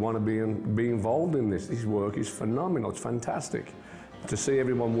would want to be involved in this. This work is phenomenal, it's fantastic. To see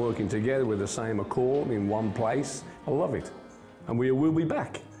everyone working together with the same accord in one place, I love it. And we will be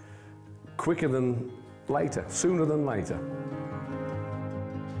back quicker than later, sooner than later.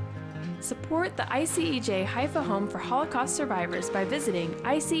 Support the ICEJ Haifa Home for Holocaust Survivors by visiting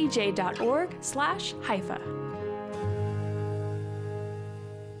icej.org/Haifa.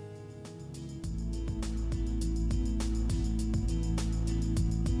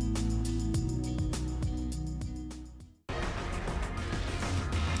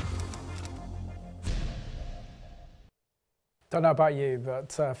 Don't know about you,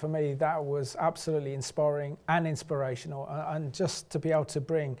 but for me that was absolutely inspiring and inspirational, and just to be able to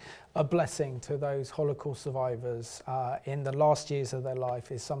bring a blessing to those Holocaust survivors in the last years of their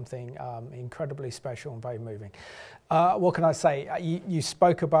life is something incredibly special and very moving. What can I say? You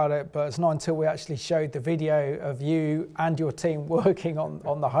spoke about it, but it's not until we actually showed the video of you and your team working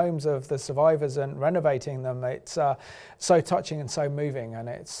on the homes of the survivors and renovating them. It's so touching and so moving, and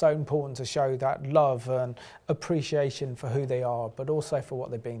it's so important to show that love and appreciation for who they are, but also for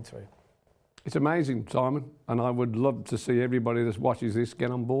what they've been through. It's amazing, Simon, and I would love to see everybody that watches this get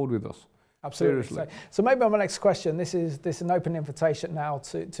on board with us. Absolutely. Seriously. So maybe on my next question, this is an open invitation now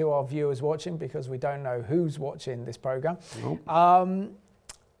to our viewers watching, because we don't know who's watching this program. Nope.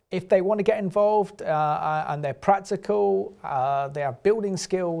 If they want to get involved and they're practical, they have building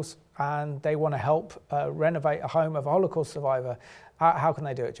skills, and they want to help renovate a home of a Holocaust survivor, how can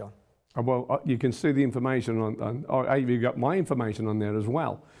they do it, John? Well, you can see the information or you've got my information on there as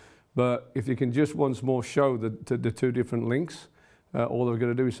well. But if you can just once more show the two different links, all they're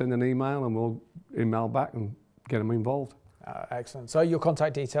going to do is send an email, and we'll email back and get them involved. Excellent. So your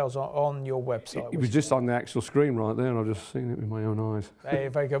contact details are on your website. It was just on the actual screen right there, and I've just seen it with my own eyes. Hey,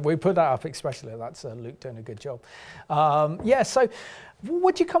 very good. We put that up especially. That's Luke doing a good job. Yeah, so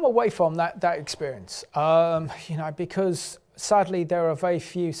what do you come away from that experience? You know, because sadly there are very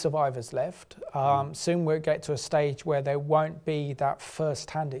few survivors left. Soon we'll get to a stage where there won't be that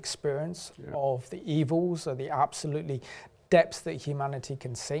first-hand experience of the evils or the absolutely depths that humanity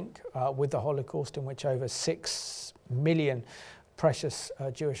can sink with the Holocaust, in which over 6 million precious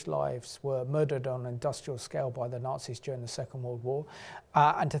Jewish lives were murdered on an industrial scale by the Nazis during the Second World War.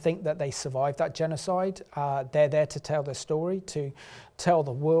 And to think that they survived that genocide, they're there to tell their story, to tell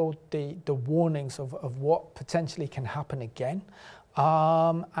the world the warnings of what potentially can happen again.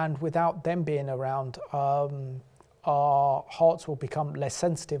 And without them being around, our hearts will become less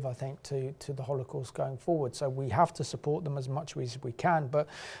sensitive, I think, to the Holocaust going forward. So we have to support them as much as we can, but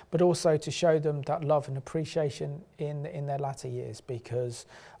also to show them that love and appreciation in their latter years, because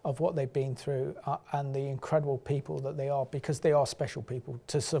of what they've been through and the incredible people that they are, because they are special people.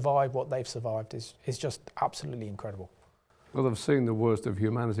 To survive what they've survived is just absolutely incredible. Well, they've seen the worst of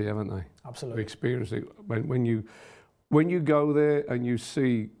humanity, haven't they? Absolutely. They've experienced it. When you go there and you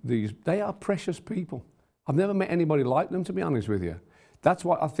see these, they are precious people. I've never met anybody like them, to be honest with you. That's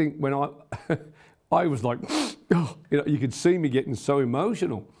why I think when I was like, oh, you know, you could see me getting so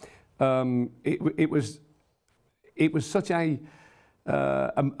emotional. It was such a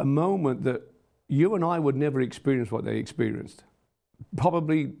moment that you and I would never experience what they experienced.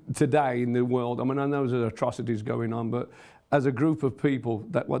 Probably today in the world, I mean, I know there's atrocities going on, but as a group of people,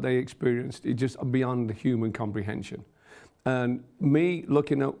 that what they experienced is just beyond human comprehension. And me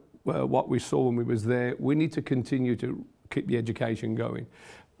looking at what we saw when we was there, we need to continue to keep the education going.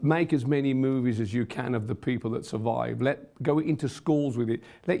 Make as many movies as you can of the people that survive. Go into schools with it.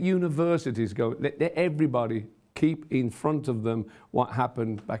 Let universities go. Let everybody keep in front of them what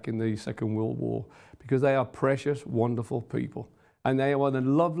happened back in the Second World War, because they are precious, wonderful people. And they are the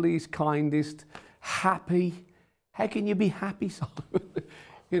loveliest, kindest, happy. How can you be happy, Simon?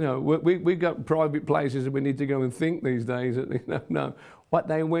 You know, we've got private places that we need to go and think these days. No, what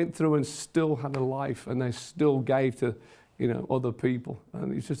they went through and still had a life, and they still gave to, you know, other people.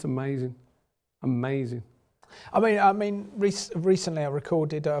 And it's just amazing, amazing. I mean, recently I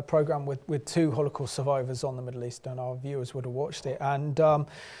recorded a program with 2 Holocaust survivors on the Middle East, and our viewers would have watched it. And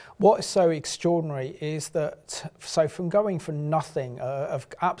what is so extraordinary is that, so from going from nothing, of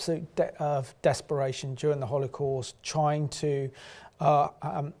absolute desperation during the Holocaust, trying to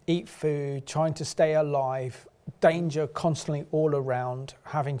eat food, trying to stay alive, danger constantly all around,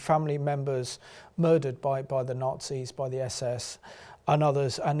 having family members murdered by the Nazis, by the SS and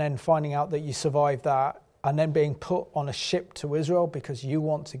others, and then finding out that you survived that, and then being put on a ship to Israel because you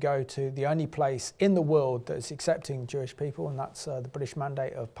want to go to the only place in the world that is accepting Jewish people, and that's the British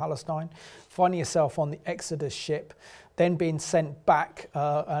Mandate of Palestine. Finding yourself on the Exodus ship, then being sent back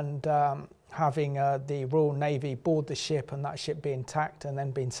and having the Royal Navy board the ship, and that ship being tacked, and then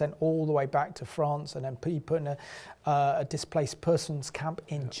being sent all the way back to France, and then put in a displaced persons camp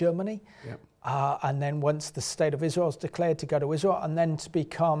in Germany. Yep. And then once the State of Israel is declared, to go to Israel, and then to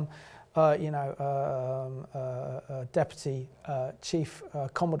become deputy chief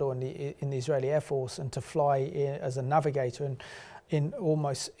commodore in the Israeli Air Force, and to fly as a navigator in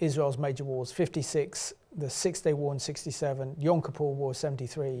almost Israel's major wars, 56, the Six-Day War in 67, Yom Kippur War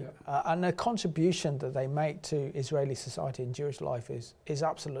 73, and the contribution that they make to Israeli society and Jewish life is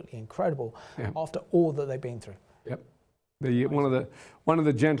absolutely incredible after all that they've been through. Yep. One of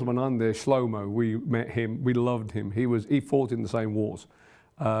the gentlemen on there, Shlomo, we met him, we loved him. He fought in the same wars.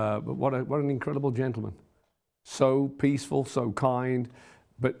 But what an incredible gentleman. So peaceful, so kind,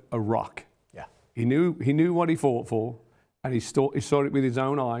 but a rock. Yeah. He knew what he fought for, and he saw it with his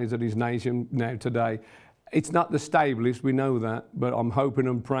own eyes that his nation now today. It's not the stablest, we know that, but I'm hoping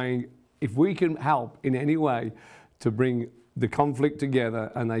and praying if we can help in any way to bring the conflict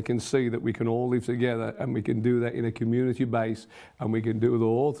together, and they can see that we can all live together, and we can do that in a community base, and we can do it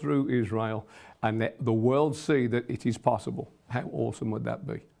all through Israel, and let the world see that it is possible. How awesome would that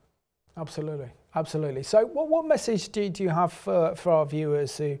be? Absolutely, absolutely. So what message do you have for our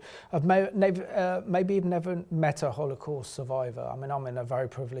viewers who have maybe never met a Holocaust survivor? I mean, I'm in a very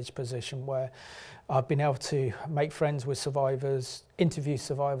privileged position where I've been able to make friends with survivors, interview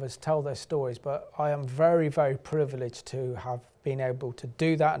survivors, tell their stories, but I am very, very privileged to have been able to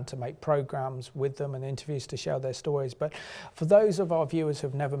do that and to make programs with them and interviews to share their stories. But for those of our viewers who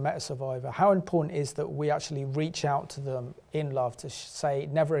have never met a survivor, how important is that we actually reach out to them in love to say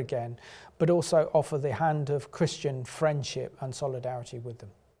never again, but also offer the hand of Christian friendship and solidarity with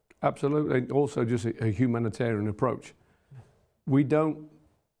them? Absolutely. Also just a humanitarian approach. We don't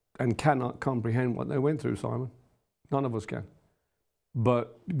and cannot comprehend what they went through, Simon. None of us can.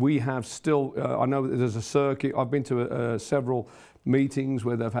 But we have still, I know that there's a circuit. I've been to several meetings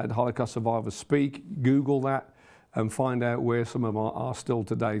where they've had Holocaust survivors speak. Google that and find out where some of them are still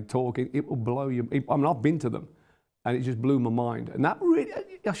today talking. It will blow you. I mean, I've been to them, and it just blew my mind. And that really,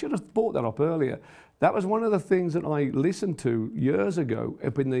 I should have brought that up earlier. That was one of the things that I listened to years ago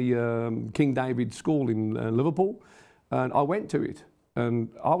up in the King David School in Liverpool, and I went to it. And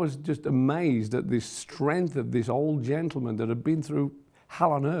I was just amazed at the strength of this old gentleman that had been through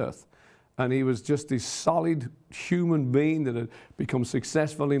hell on earth. And he was just this solid human being that had become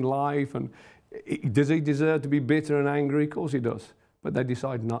successful in life. And does he deserve to be bitter and angry? Of course he does. But they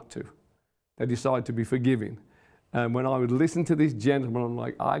decide not to. They decide to be forgiving. And when I would listen to this gentleman, I'm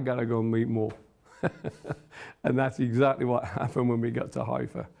like, I got to go and meet more. And that's exactly what happened when we got to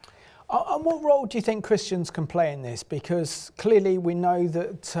Haifa. And what role do you think Christians can play in this? Because clearly we know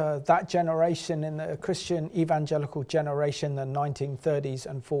that that generation, in the Christian evangelical generation, the 1930s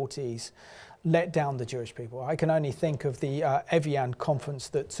and 40s, let down the Jewish people. I can only think of the Evian conference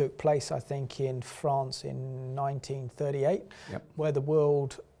that took place, I think, in France in 1938, where the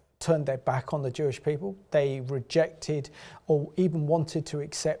world turned their back on the Jewish people. They rejected or even wanted to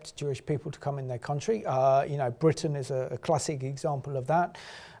accept Jewish people to come in their country. You know, Britain is a classic example of that.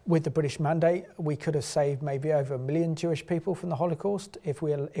 With the British Mandate, we could have saved maybe over 1 million Jewish people from the Holocaust if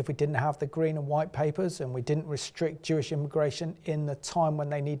we didn't have the green and white papers and we didn't restrict Jewish immigration in the time when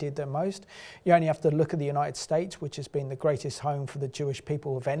they needed them most. You only have to look at the United States, which has been the greatest home for the Jewish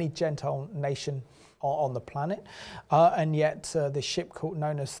people of any Gentile nation on the planet, and yet the ship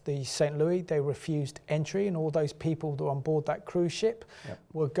known as the St. Louis, they refused entry, and all those people that were on board that cruise ship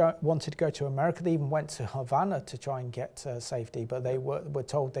wanted to go to America. They even went to Havana to try and get safety, but they were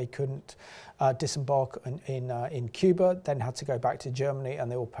told they couldn't disembark in Cuba, then had to go back to Germany,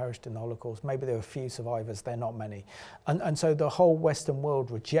 and they all perished in the Holocaust. Maybe there were a few survivors, they're not many. And so the whole Western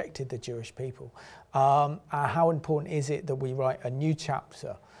world rejected the Jewish people. How important is it that we write a new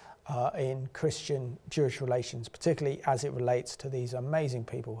chapter in Christian-Jewish relations, particularly as it relates to these amazing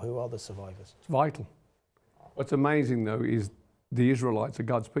people who are the survivors? It's vital. What's amazing, though, is the Israelites are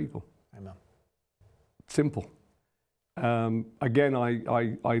God's people. Amen. Simple. Again,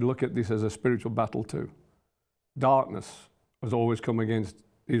 I look at this as a spiritual battle too. Darkness has always come against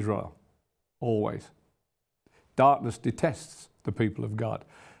Israel, always. Darkness detests the people of God.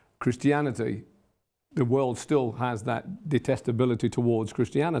 Christianity, the world still has that detestability towards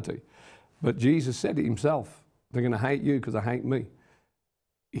Christianity. But Jesus said it himself. They're going to hate you because they hate me.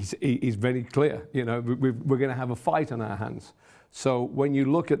 He's very clear. You know, we're going to have a fight on our hands. So when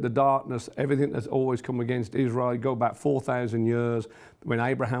you look at the darkness, everything that's always come against Israel, go back 4,000 years, when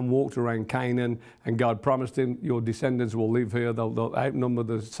Abraham walked around Canaan and God promised him, your descendants will live here, they'll outnumber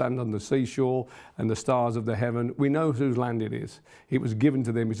the sand on the seashore and the stars of the heaven. We know whose land it is. It was given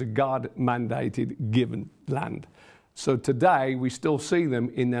to them. It's a God-mandated, given land. So today, we still see them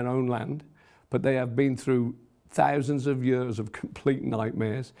in their own land, but they have been through thousands of years of complete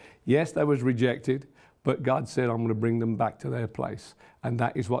nightmares. Yes, they was rejected, but God said, I'm going to bring them back to their place. And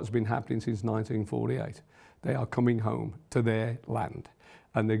that is what's been happening since 1948. They are coming home to their land.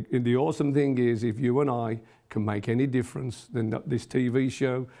 And the awesome thing is, if you and I can make any difference, then this TV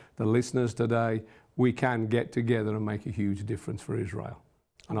show, the listeners today, we can get together and make a huge difference for Israel.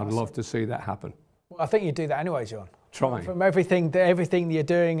 And I'd love to see that happen. Well, I think you do that anyway, John. Trying. From everything you're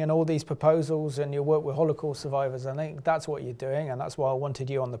doing and all these proposals and your work with Holocaust survivors, I think that's what you're doing, and that's why I wanted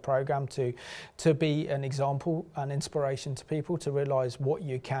you on the program to be an example, an inspiration to people to realise what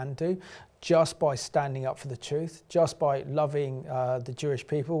you can do just by standing up for the truth, just by loving the Jewish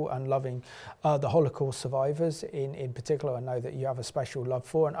people and loving the Holocaust survivors in particular. I know that you have a special love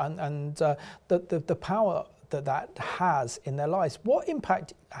for, and the power that has in their lives. What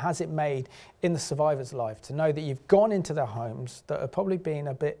impact has it made in the survivor's life to know that you've gone into their homes that are probably been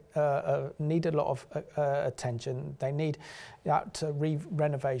a bit, need a lot of attention, they need that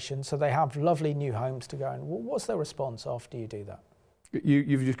renovation, so they have lovely new homes to go in. What's their response after you do that?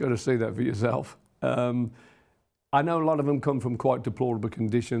 You've just got to see that for yourself. I know a lot of them come from quite deplorable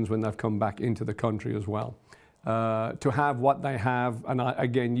conditions when they've come back into the country as well. To have what they have, and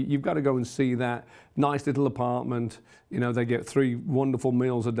again, you've got to go and see that nice little apartment. You know, they get 3 wonderful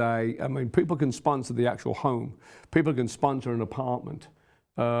meals a day. I mean, people can sponsor the actual home. People can sponsor an apartment.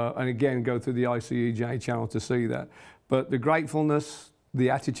 And again, go through the ICEJ channel to see that. But the gratefulness, the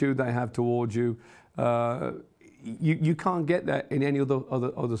attitude they have towards you, you can't get that in any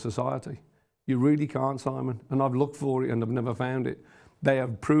other society. You really can't, Simon. And I've looked for it and I've never found it. They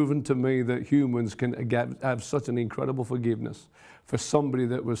have proven to me that humans can have such an incredible forgiveness for somebody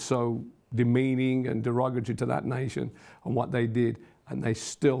that was so demeaning and derogatory to that nation and what they did, and they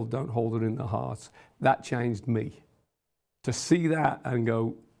still don't hold it in their hearts. That changed me. To see that and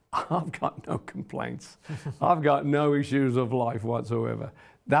go, I've got no complaints. I've got no issues of life whatsoever.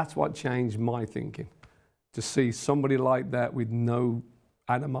 That's what changed my thinking. To see somebody like that with no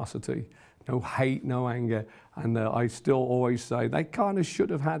animosity, no hate, no anger. And I still always say they kind of should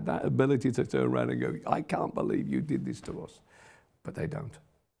have had that ability to turn around and go, I can't believe you did this to us. But they don't.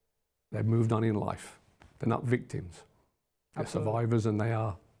 They've moved on in life. They're not victims. They're survivors, and they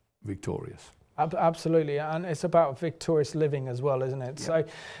are victorious. Absolutely, and it's about victorious living as well, isn't it? Yeah. So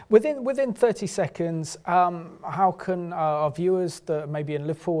within 30 seconds, how can our viewers that maybe in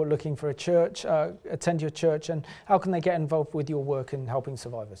Liverpool are looking for a church, attend your church, and how can they get involved with your work in helping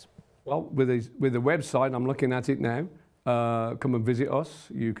survivors? Well, with the website, I'm looking at it now. Come and visit us.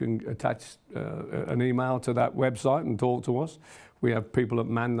 You can attach an email to that website and talk to us. We have people that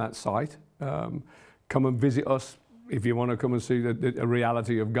man that site. Come and visit us if you want to come and see the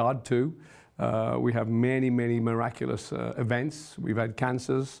reality of God too. We have many, many miraculous events. We've had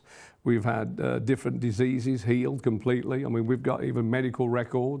cancers. We've had different diseases healed completely. I mean, we've got even medical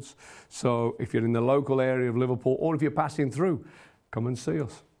records. So if you're in the local area of Liverpool, or if you're passing through, come and see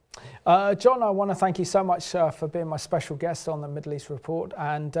us. John, I want to thank you so much for being my special guest on the Middle East Report,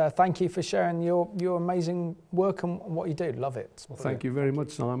 and thank you for sharing your amazing work and what you do. Love it. Well, thank you very much,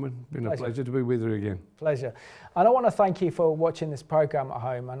 Simon. Been a pleasure to be with you again. Pleasure. And I want to thank you for watching this program at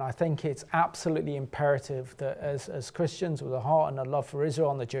home, and I think it's absolutely imperative that as Christians with a heart and a love for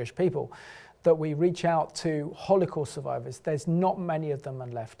Israel and the Jewish people, that we reach out to Holocaust survivors. There's not many of them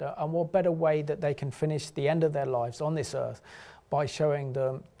left, and what better way that they can finish the end of their lives on this earth by showing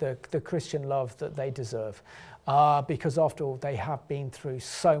them the Christian love that they deserve. Because after all, they have been through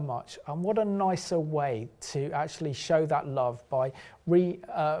so much. And what a nicer way to actually show that love by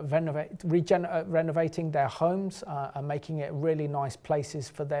renovating their homes and making it really nice places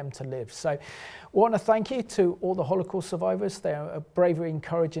for them to live. So I want to thank you to all the Holocaust survivors. They're bravery,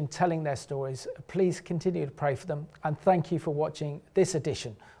 encouraging, telling their stories. Please continue to pray for them. And thank you for watching this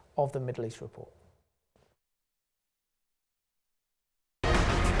edition of the Middle East Report.